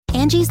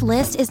Angie's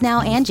List is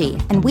now Angie,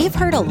 and we've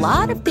heard a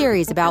lot of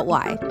theories about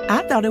why.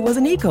 I thought it was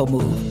an eco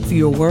move.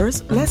 Fewer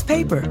words, less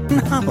paper.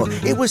 No,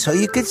 it was so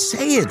you could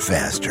say it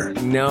faster.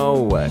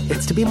 No,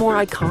 it's to be more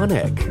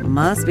iconic.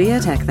 Must be a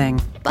tech thing.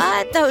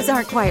 But those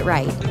aren't quite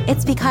right.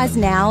 It's because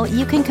now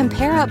you can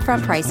compare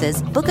upfront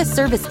prices, book a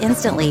service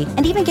instantly,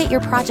 and even get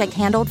your project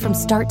handled from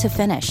start to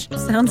finish.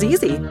 Sounds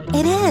easy.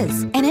 It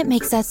is, and it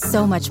makes us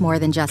so much more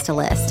than just a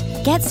list.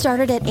 Get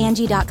started at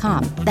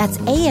Angie.com. That's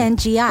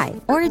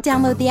ANGI, or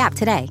download the app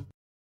today.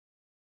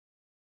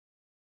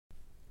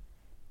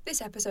 This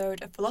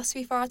episode of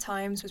Philosophy for Our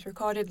Times was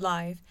recorded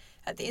live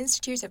at the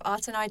Institute of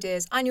Art and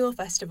Ideas annual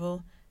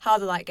festival, How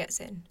the Light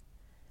Gets In.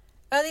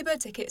 Early bird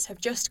tickets have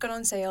just gone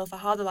on sale for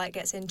How the Light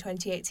Gets In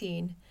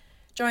 2018.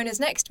 Join us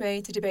next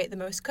May to debate the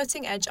most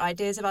cutting-edge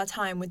ideas of our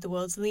time with the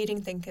world's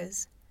leading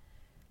thinkers.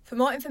 For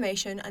more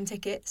information and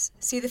tickets,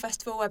 see the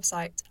festival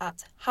website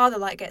at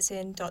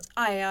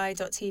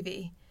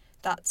howthelightgetsin.iai.tv.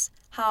 That's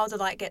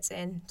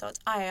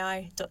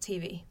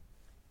howthelightgetsin.iai.tv.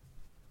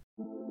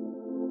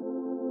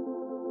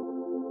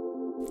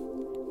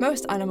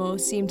 Most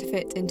animals seem to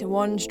fit into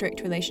one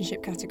strict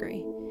relationship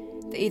category.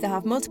 They either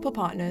have multiple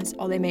partners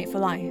or they mate for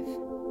life.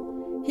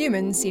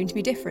 Humans seem to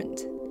be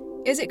different.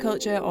 Is it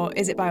culture or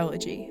is it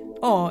biology?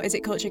 Or is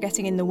it culture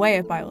getting in the way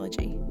of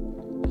biology?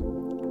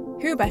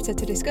 Who better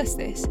to discuss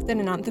this than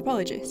an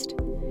anthropologist?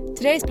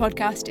 Today's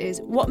podcast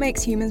is What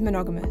Makes Humans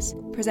Monogamous,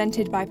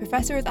 presented by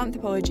Professor of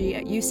Anthropology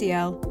at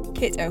UCL,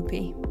 Kit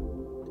Opie.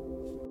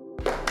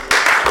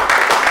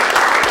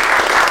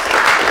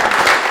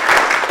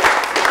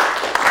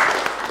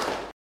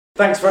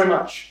 Thanks very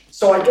much.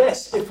 So I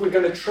guess if we're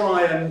going to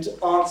try and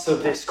answer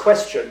this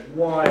question,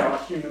 why are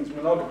humans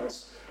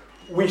monogamous,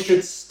 we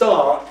should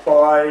start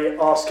by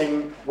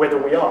asking whether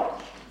we are.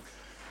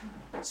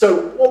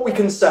 So what we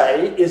can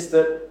say is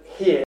that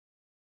here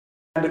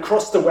and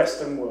across the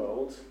Western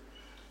world,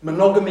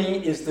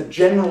 monogamy is the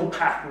general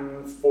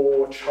pattern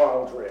for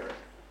child rearing.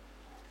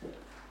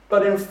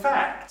 But in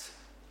fact,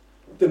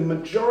 the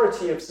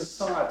majority of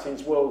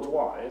societies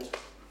worldwide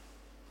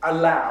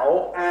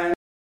allow and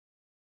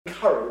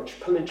encourage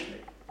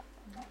polygyny.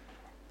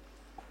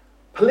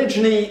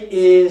 Polygyny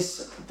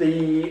is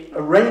the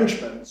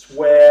arrangements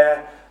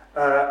where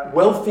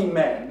wealthy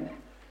men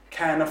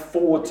can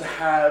afford to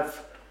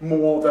have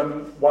more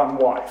than one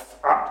wife,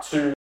 up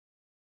to,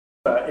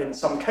 in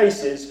some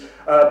cases,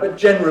 but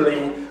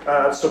generally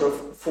sort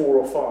of 4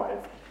 or 5.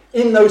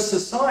 In those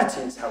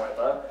societies,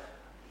 however,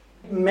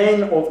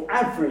 men of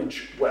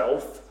average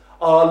wealth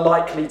are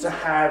likely to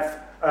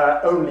have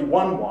only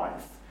one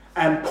wife,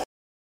 and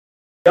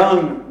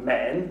young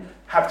men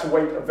have to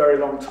wait a very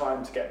long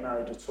time to get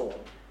married at all.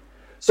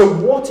 So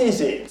what is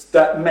it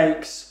that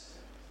makes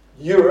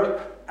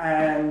Europe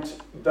and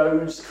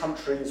those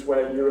countries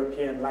where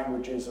European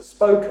languages are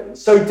spoken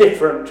so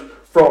different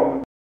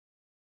from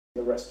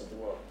the rest of the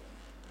world?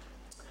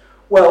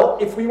 Well,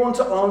 if we want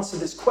to answer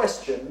this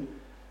question,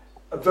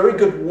 a very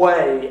good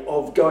way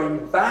of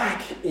going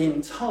back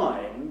in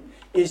time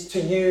is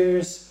to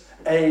use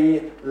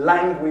a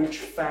language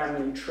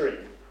family tree.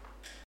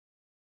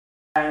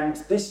 And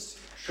this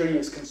tree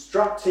is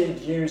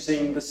constructed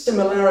using the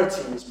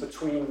similarities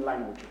between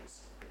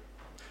languages.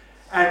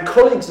 And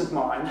colleagues of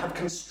mine have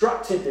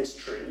constructed this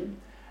tree,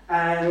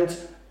 and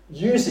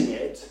using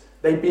it,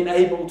 they've been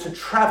able to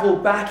travel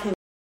back in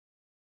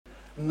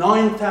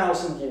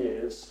 9,000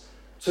 years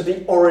to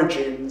the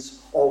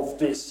origins of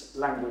this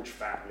language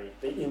family,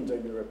 the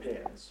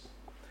Indo-Europeans.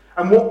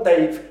 And what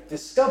they've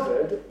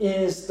discovered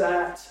is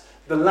that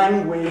the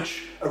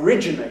language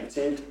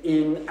originated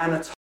in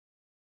Anatolia,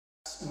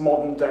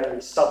 modern-day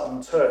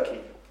southern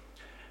Turkey.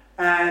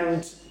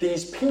 And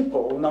these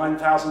people,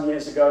 9,000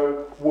 years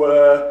ago,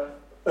 were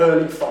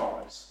early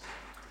farmers.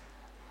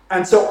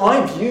 And so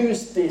I've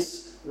used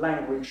this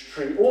language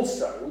tree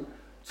also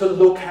to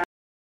look at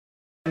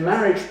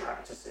marriage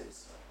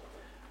practices.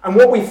 And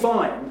what we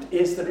find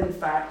is that, in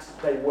fact,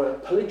 they were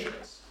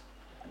polygynous.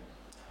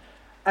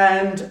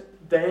 And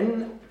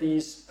then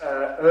these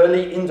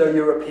early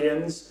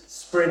Indo-Europeans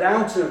spread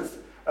out of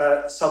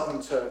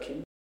southern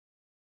Turkey,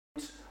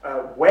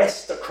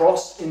 west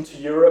across into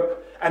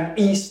Europe, and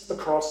east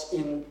across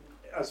in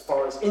as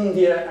far as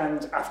India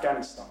and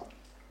Afghanistan.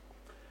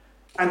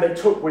 And they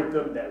took with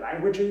them their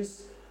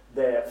languages,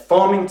 their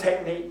farming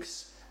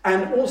techniques,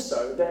 and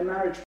also their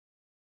marriage.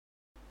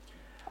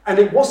 And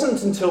it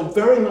wasn't until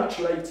very much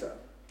later,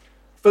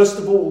 first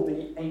of all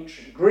the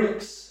ancient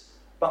Greeks,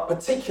 but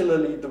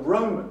particularly the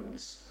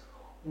Romans,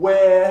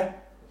 where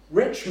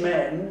rich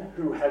men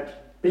who had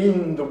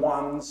been the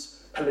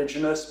ones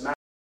polygynous, married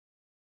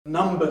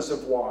numbers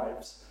of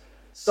wives,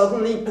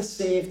 suddenly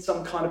perceived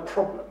some kind of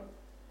problem.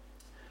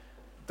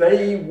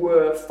 They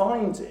were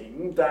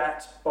finding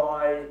that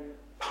by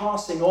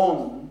passing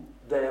on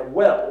their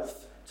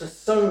wealth to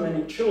so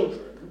many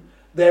children,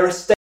 their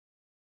estate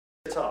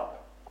was split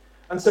up.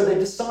 And so they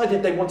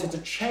decided they wanted to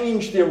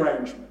change the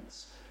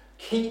arrangements,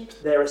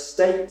 keep their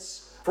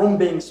estates from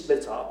being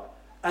split up,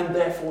 and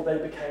therefore they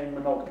became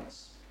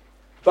monogamous.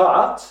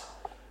 But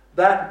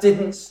that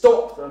didn't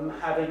stop them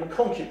having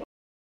concubines.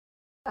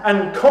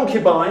 And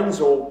concubines,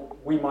 or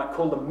we might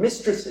call them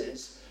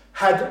mistresses,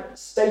 had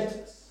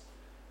status.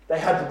 They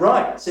had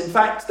rights. In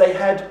fact, they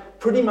had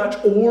pretty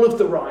much all of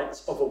the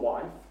rights of a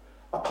wife,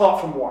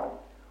 apart from one,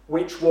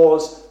 which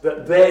was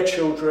that their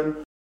children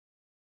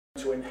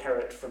were to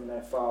inherit from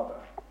their father.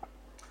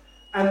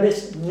 And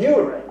this new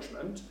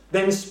arrangement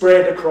then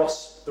spread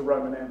across the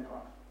Roman Empire.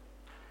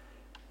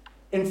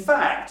 In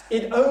fact,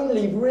 it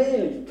only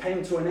really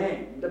came to an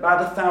end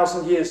about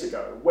 1,000 years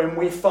ago, when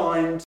we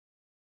find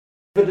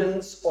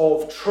evidence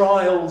of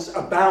trials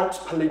about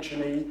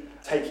polygyny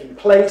taking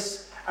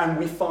place, and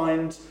we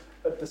find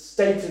the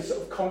status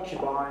of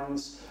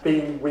concubines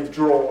being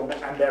withdrawn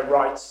and their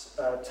rights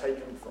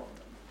taken from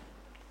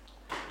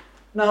them.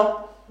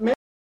 Now, many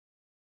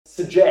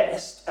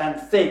suggest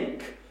and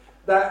think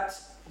that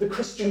the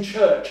Christian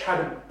church had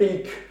a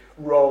big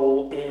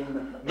role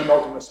in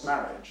monogamous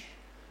marriage.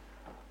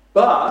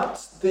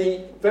 But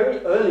the very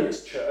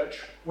earliest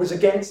church was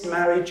against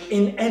marriage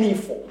in any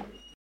form.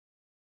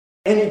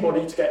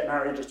 Anybody to get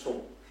married at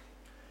all.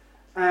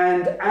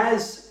 And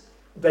as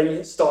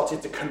they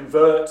started to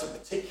convert,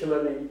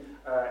 particularly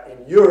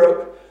in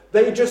Europe,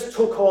 they just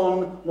took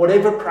on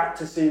whatever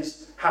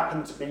practices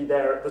happened to be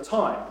there at the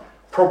time.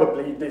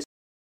 Probably this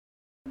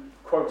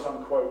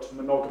quote-unquote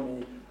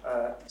monogamy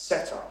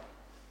setup.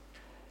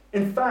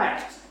 In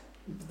fact,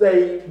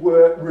 the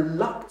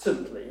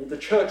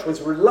church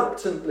was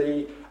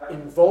reluctantly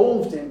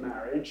involved in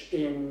marriage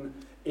in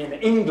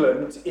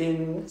England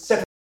in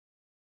 1700,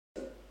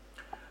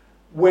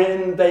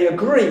 when they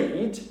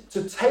agreed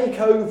to take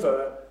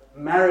over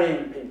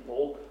marrying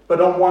people, but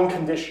on one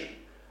condition.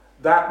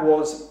 That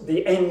was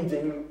the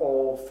ending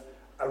of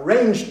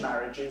arranged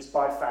marriages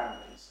by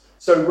families.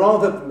 So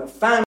rather than the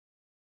family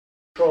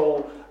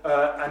control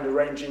and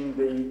arranging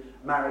the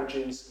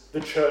marriages,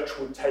 the church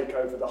would take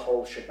over the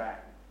whole shebang.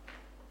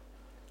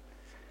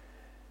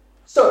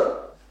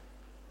 So,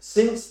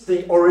 since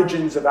the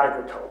origins of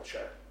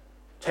agriculture,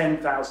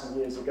 10,000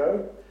 years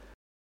ago,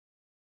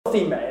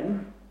 wealthy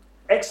men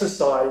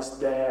exercised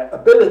their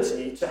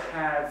ability to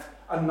have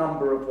a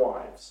number of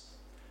wives,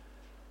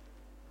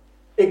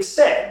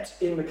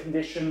 except in the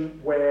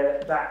condition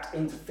where that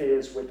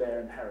interferes with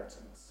their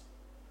inheritance.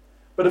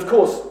 But of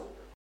course,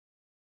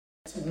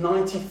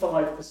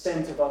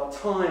 95% of our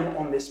time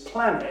on this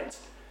planet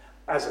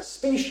as a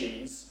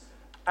species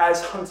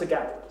as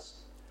hunter-gatherers.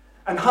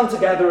 And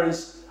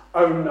hunter-gatherers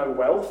own no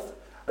wealth,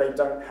 they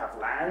don't have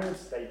land,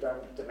 they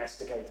don't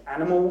domesticate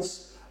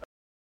animals.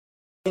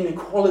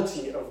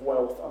 Inequality of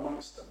wealth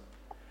amongst them.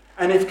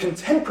 And if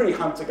contemporary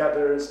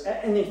hunter-gatherers are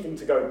anything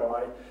to go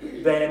by,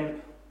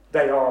 then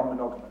they are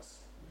monogamous.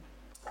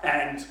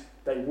 And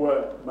they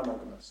were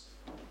monogamous.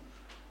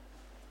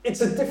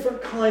 It's a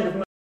different kind of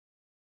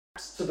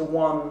monogamous to the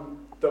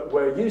one that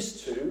we're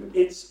used to.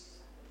 It's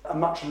a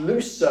much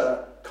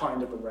looser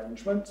kind of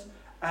arrangement,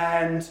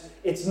 and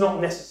it's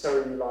not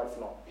necessarily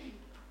lifelong.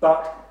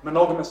 But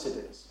monogamous it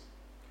is.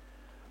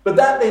 But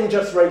that then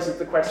just raises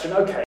the question,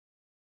 okay,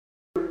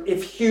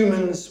 if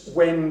humans,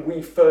 when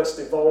we first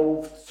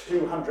evolved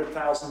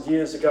 200,000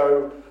 years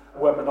ago,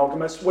 were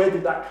monogamous, where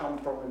did that come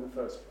from in the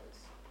first place?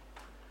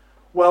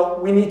 Well,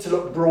 we need to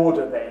look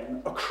broader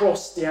then,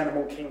 across the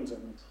animal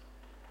kingdom.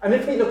 And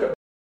if we look at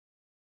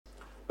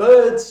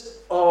birds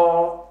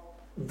are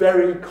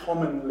very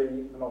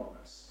commonly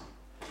monogamous.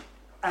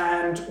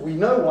 And we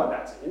know why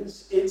that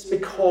is. It's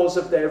because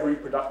of their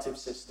reproductive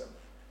system.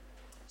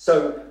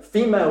 So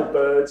female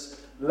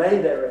birds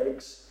lay their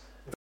eggs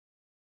at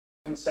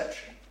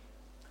conception.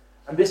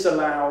 And this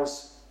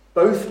allows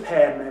both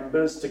pair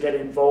members to get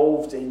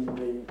involved in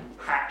the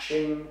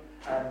hatching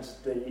and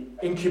the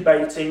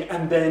incubating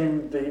and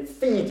then the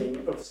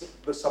feeding of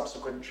the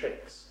subsequent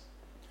chicks.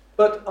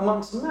 But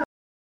amongst mammals,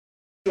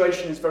 the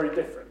situation is very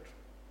different.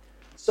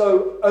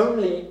 So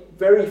only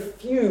very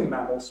few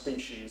mammal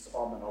species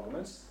are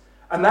monogamous,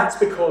 and that's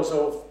because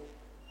of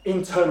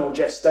internal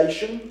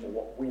gestation, or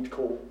what we'd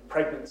call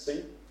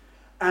pregnancy,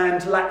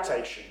 and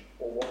lactation,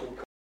 or what we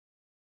call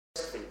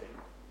breastfeeding.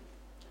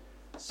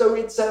 So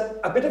it's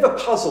a bit of a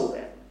puzzle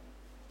then,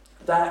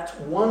 that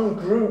one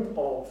group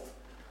of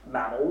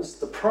mammals,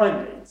 the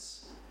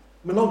primates,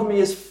 monogamy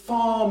is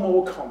far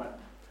more common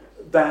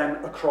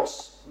than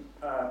across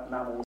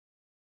mammals.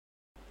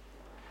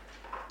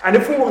 And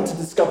if we want to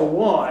discover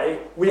why,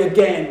 we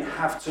again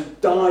have to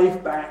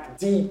dive back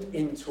deep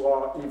into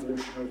our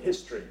evolutionary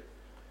history.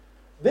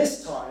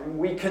 This time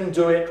we can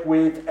do it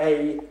with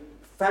a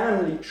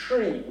family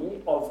tree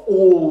of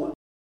all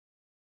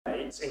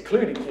primates,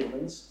 including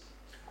humans,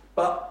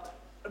 but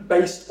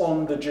based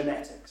on the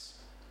genetics.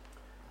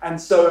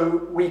 And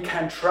so we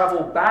can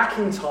travel back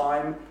in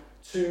time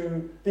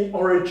to the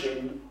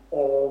origin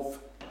of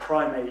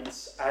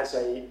primates as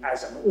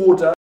an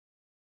order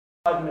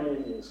 5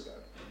 million years ago.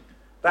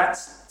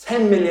 That's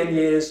 10 million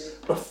years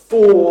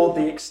before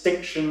the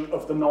extinction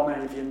of the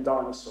non-avian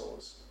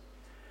dinosaurs.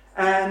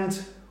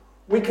 And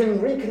we can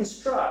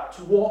reconstruct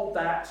what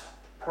that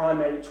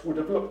primate would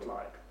have looked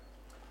like.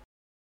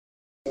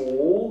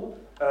 Small,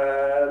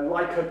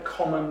 like a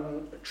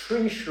common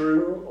tree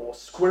shrew or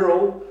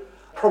squirrel,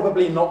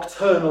 probably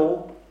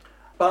nocturnal,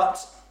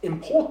 but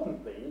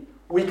importantly,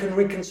 we can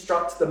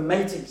reconstruct the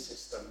mating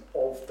system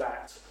of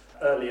that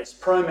earliest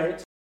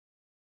primate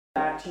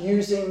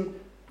using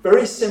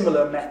very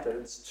similar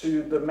methods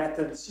to the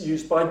methods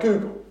used by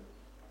Google.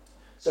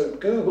 So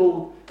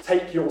Google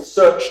take your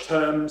search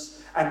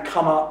terms and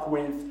come up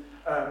with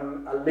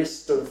a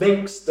list of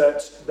links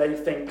that they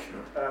think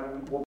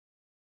will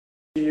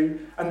be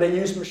you, and they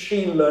use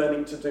machine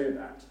learning to do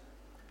that.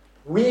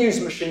 We use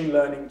machine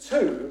learning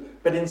too,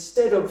 but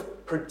instead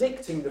of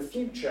predicting the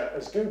future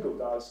as Google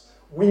does,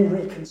 we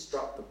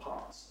reconstruct the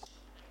past.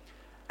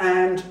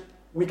 And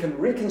we can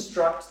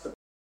reconstruct the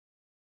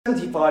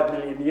 75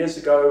 million years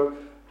ago,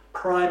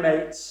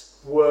 primates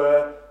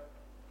were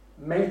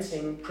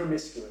mating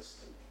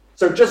promiscuously.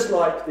 So just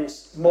like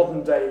this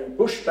modern day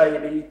bush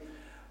baby,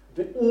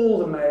 all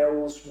the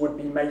males would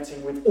be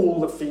mating with all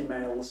the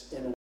females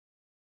in an.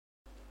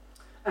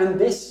 And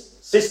this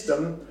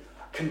system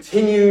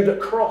continued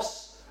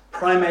across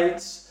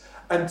primates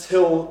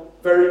until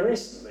very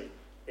recently,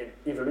 in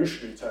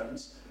evolutionary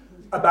terms,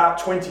 about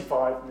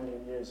 25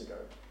 million years ago.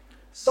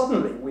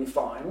 Suddenly we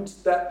find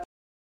that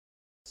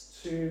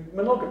to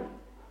monogamy.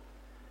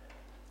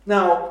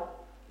 Now,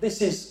 this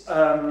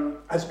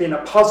has been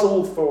a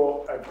puzzle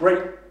for a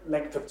great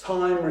length of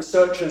time.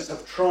 Researchers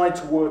have tried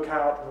to work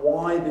out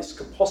why this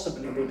could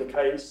possibly be the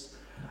case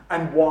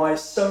and why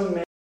so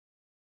many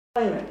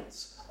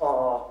primates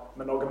are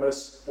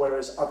monogamous,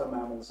 whereas other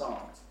mammals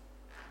aren't.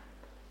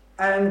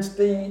 And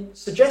the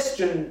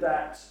suggestion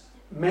that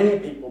many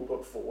people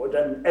put forward,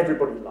 and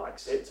everybody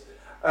likes it,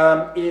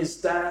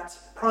 is that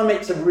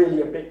primates are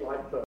really a bit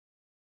like birds.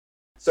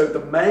 So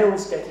the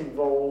males get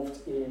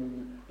involved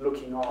in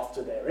looking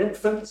after their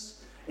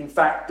infants. In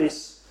fact,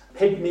 this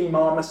pygmy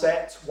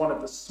marmoset, one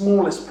of the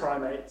smallest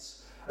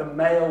primates, the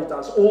male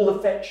does all the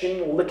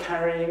fetching, all the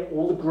carrying,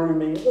 all the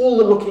grooming, all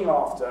the looking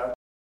after.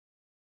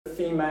 The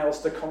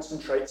females to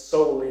concentrate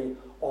solely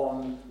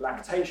on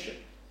lactation.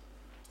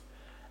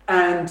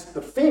 And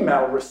the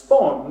female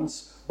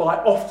responds by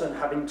often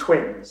having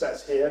twins,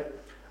 as here,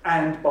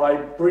 and by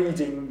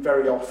breeding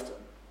very often.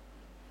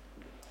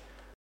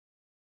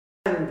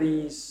 And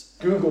these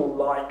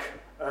Google-like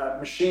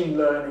machine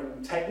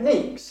learning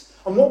techniques.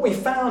 And what we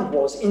found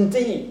was,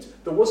 indeed,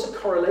 there was a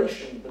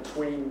correlation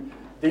between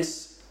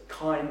this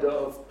kind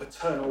of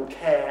paternal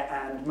care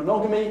and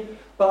monogamy,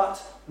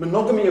 but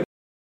monogamy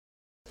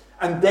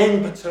and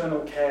then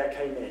paternal care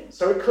came in.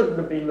 So it couldn't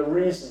have been the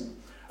reason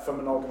for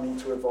monogamy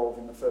to evolve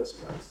in the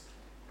first place.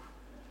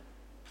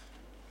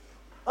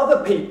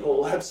 Other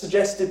people have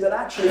suggested that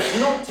actually it's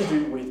not to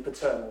do with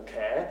paternal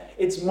care,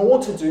 it's more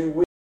to do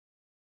with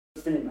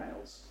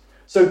females.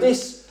 So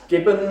this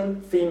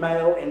gibbon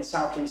female in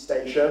Southeast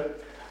Asia,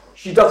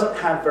 she doesn't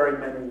have very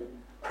many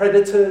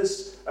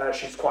predators,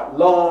 she's quite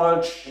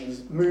large, she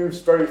moves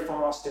very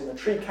fast in the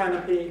tree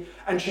canopy,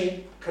 and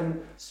she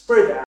can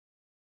spread out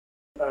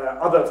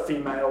other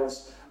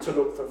females to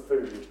look for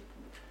food.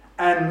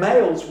 And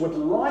males would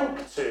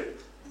like to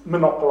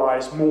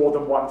monopolize more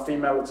than one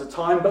female at a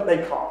time, but they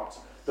can't.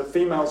 The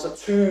females are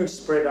too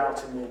spread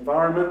out in the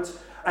environment,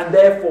 and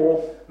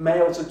therefore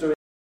males are doing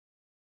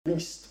the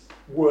least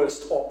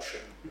worst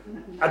option.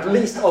 At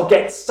least I'll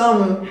get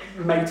some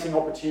mating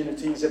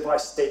opportunities if I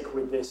stick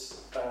with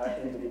this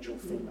individual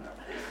female.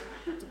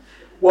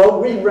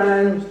 Well, we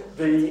ran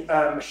the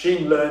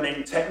machine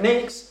learning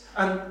techniques,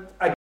 and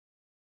again,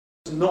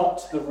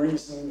 not the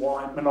reason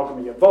why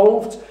monogamy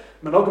evolved.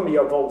 Monogamy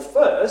evolved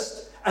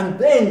first, and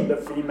then the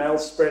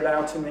females spread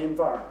out in the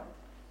environment.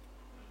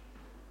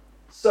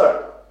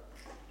 So,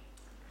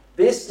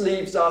 this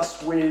leaves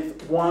us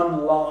with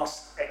one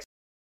last explanation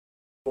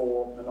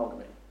for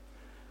monogamy.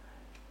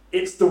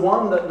 It's the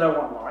one that no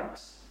one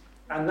likes,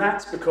 and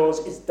that's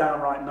because it's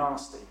downright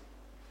nasty.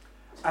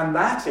 And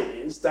that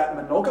is that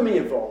monogamy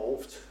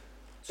evolved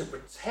to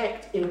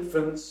protect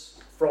infants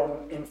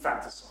from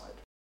infanticide.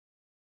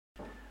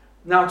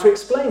 Now, to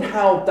explain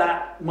how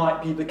that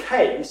might be the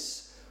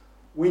case,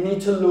 we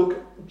need to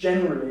look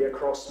generally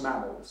across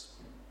mammals.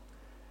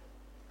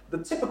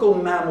 The typical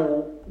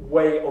mammal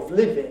way of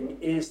living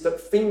is that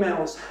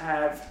females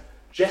have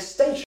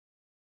gestation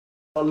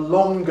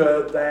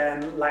longer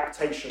than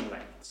lactation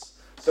lengths.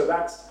 So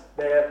that's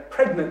their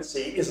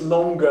pregnancy is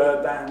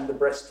longer than the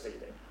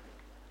breastfeeding.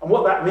 And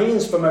what that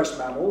means for most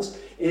mammals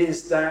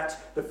is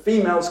that the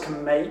females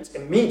can mate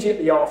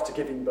immediately after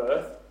giving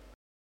birth.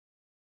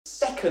 The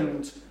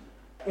second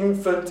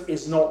infant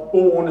is not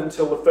born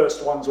until the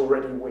first one's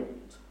already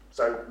weaned.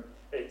 So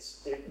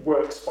it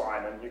works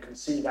fine, and you can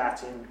see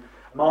that in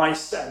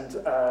mice and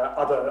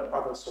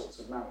other sorts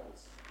of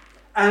mammals.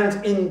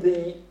 And in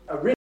the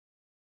original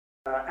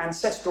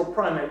ancestral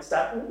primates,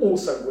 that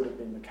also would have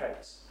been the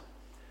case.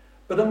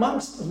 But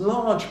amongst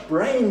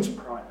large-brained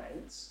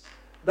primates,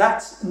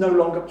 that's no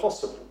longer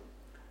possible.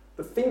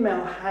 The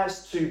female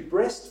has to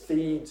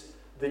breastfeed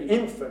the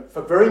infant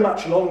for very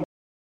much longer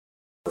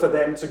for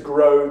them to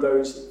grow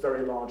those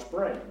very large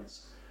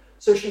brains.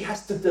 So she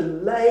has to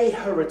delay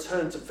her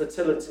return to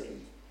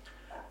fertility.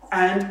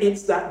 And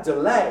it's that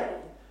delay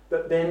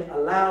that then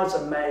allows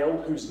a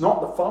male who's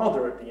not the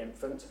father of the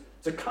infant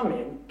to come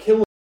in,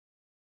 kill,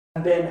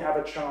 and then have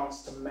a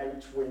chance to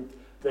mate with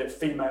the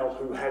female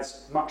who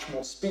has much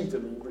more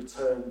speedily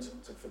returned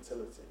to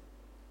fertility.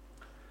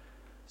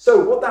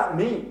 So what that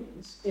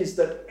means is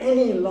that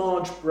any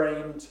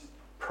large-brained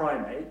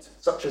primate,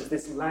 such as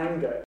this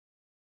langur,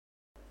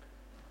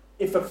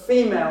 if a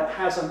female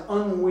has an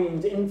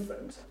unweaned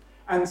infant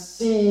and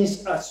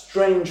sees a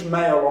strange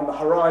male on the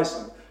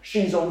horizon,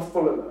 she's on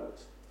full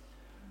alert.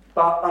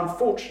 But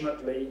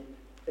unfortunately,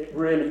 it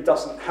really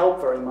doesn't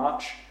help very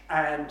much,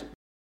 and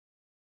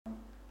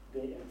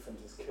the infant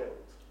is killed.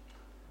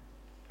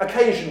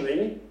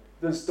 Occasionally,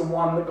 there's the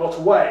one that got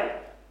away,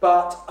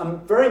 but a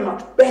very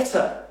much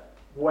better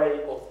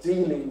way of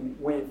dealing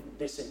with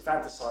this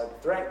infanticide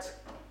threat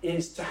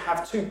is to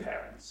have two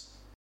parents,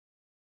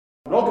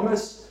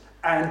 monogamous,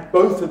 and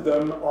both of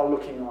them are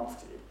looking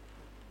after you.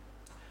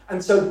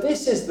 And so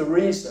this is the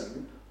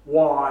reason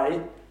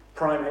why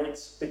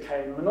primates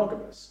became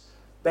monogamous.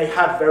 They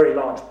have very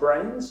large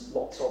brains,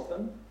 lots of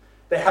them.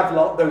 They have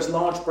those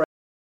large brains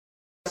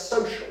are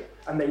social,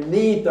 and they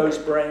need those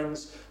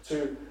brains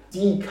to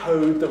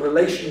decode the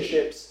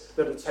relationships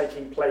that are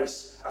taking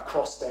place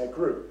across their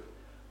group.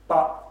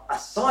 But a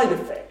side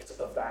effect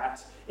of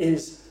that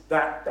is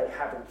that they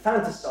have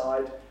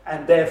infanticide,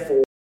 and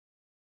therefore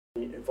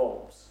it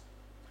evolves.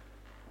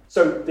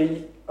 So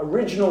the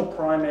original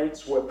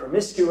primates were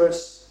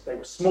promiscuous, they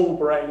were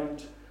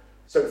small-brained.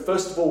 So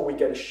first of all, we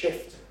get a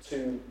shift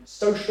to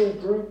social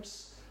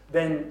groups.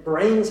 Then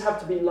brains have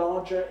to be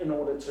larger in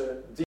order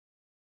to deal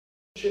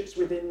with relationships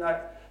within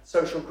that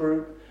social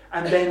group.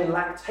 And then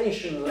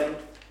lactation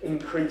length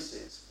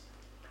increases.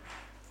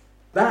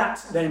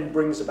 That then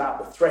brings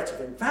about the threat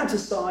of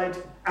infanticide,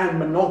 and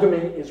monogamy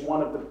is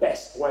one of the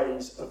best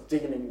ways of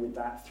dealing with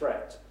that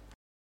threat.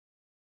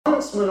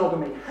 Once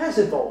monogamy has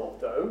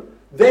evolved, though,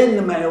 then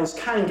the males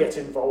can get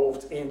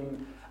involved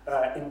in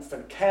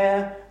infant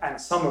care, and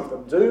some of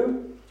them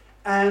do,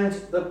 and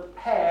the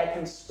pair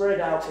can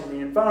spread out in the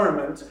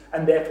environment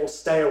and therefore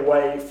stay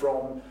away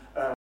from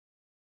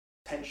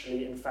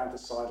potentially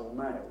infanticidal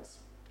males.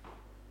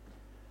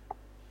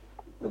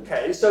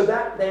 Okay, so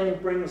that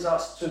then brings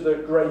us to the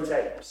great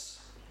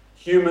apes,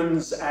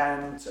 humans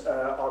and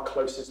our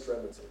closest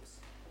relatives.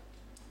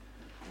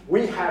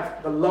 We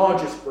have the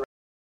largest brain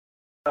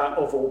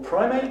of all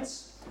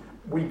primates.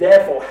 We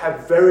therefore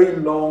have very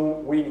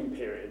long weaning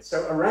periods.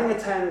 So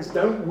orangutans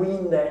don't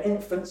wean their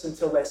infants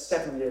until they're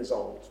 7 years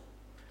old.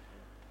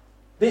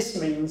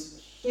 This means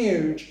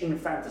huge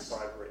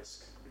infanticide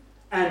risk.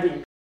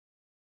 And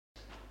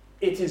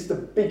it is the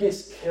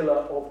biggest killer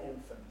of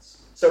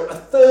infants. So a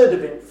third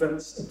of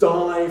infants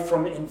die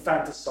from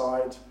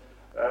infanticide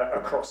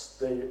across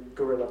the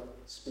gorilla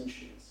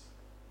species.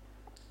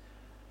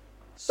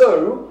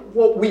 So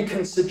what we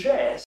can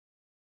suggest is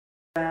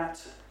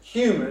that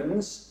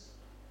humans,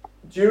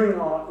 during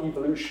our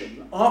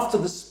evolution, after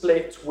the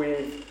split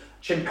with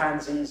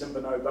chimpanzees and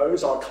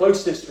bonobos, our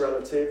closest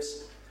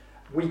relatives,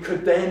 we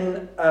could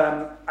then,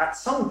 at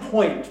some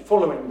point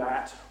following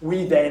that,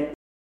 we then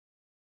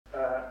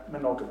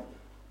monogamy.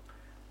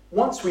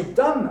 Once we'd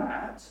done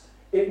that,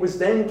 it was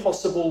then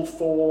possible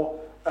for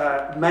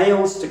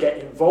males to get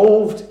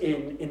involved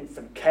in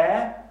infant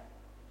care,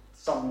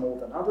 some more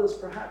than others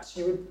perhaps,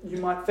 you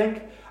might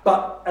think,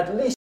 but at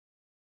least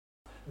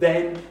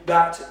then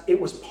that it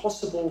was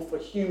possible for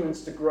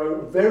humans to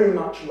grow very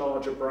much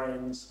larger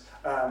brains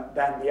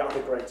than the other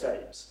great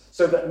apes.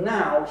 So that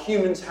now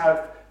humans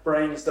have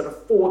brains that are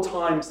 4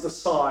 times the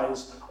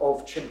size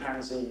of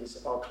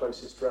chimpanzees, our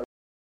closest relatives.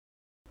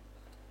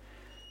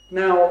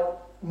 Now,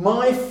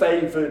 my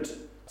favoured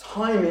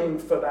timing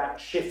for that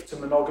shift to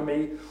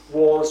monogamy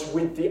was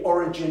with the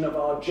origin of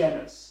our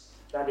genus,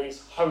 that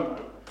is Homo,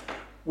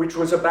 which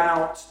was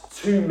about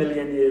 2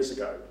 million years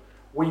ago.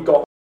 We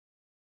got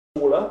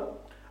smaller,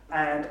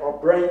 and our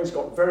brains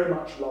got very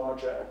much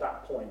larger at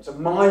that point. So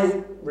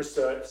my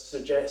research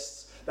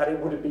suggests that it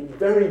would have been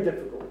very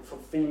difficult for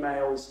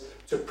females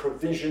to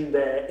provision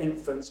their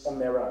infants on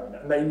their own,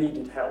 and they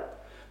needed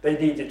help. They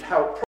needed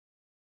help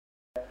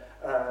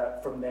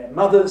from their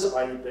mothers,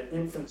 i.e. the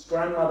infant's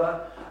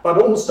grandmother, but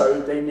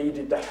also they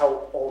needed the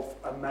help of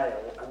a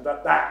male, and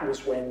that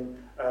was when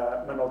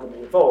monogamy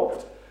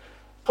evolved.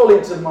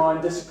 Colleagues of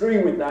mine disagree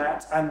with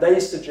that, and they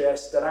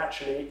suggest that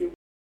actually it was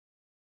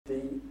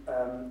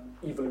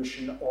the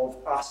evolution of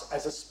us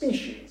as a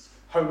species,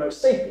 Homo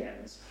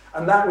sapiens,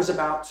 and that was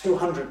about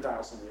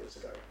 200,000 years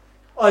ago.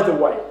 Either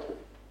way,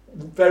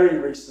 very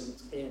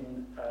recent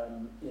in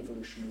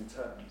evolutionary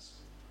terms.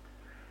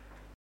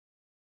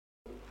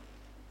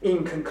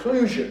 In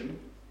conclusion,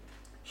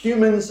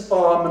 humans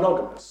are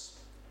monogamous,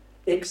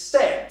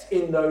 except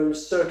in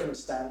those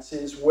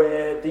circumstances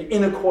where the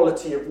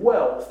inequality of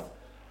wealth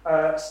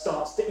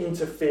starts to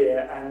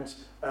interfere,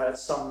 and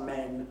some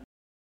men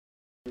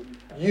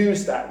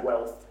use that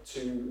wealth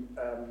to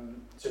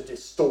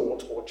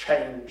distort or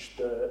change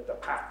the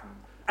pattern.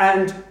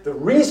 And the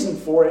reason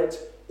for it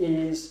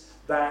is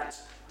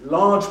that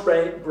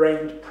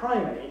large-brained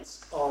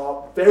primates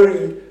are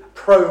very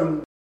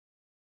prone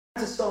to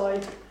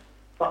aside,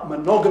 but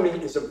monogamy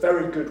is a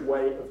very good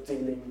way of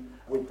dealing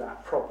with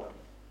that problem.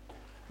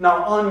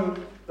 Now,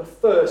 I'm the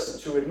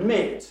first to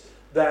admit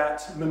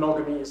that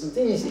monogamy isn't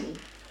easy,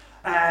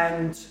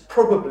 and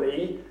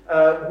probably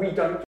we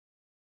don't.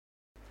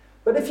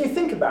 But if you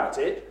think about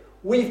it,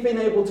 we've been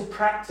able to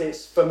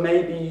practice for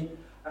maybe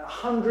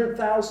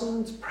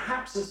 100,000,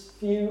 perhaps as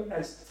few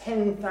as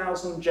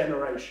 10,000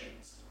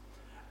 generations.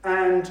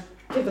 And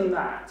given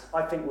that,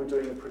 I think we're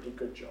doing a pretty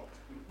good job.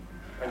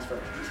 Thanks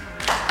very much.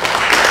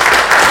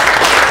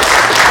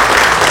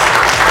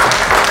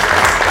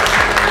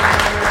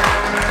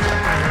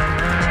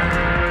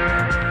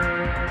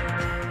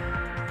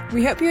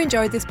 We hope you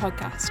enjoyed this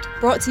podcast,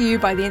 brought to you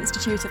by the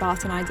Institute of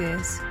Art and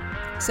Ideas.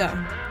 So,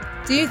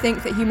 do you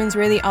think that humans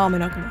really are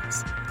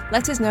monogamous?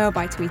 Let us know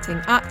by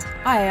tweeting at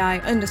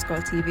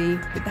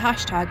 @IAI_TV with the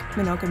hashtag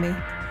monogamy.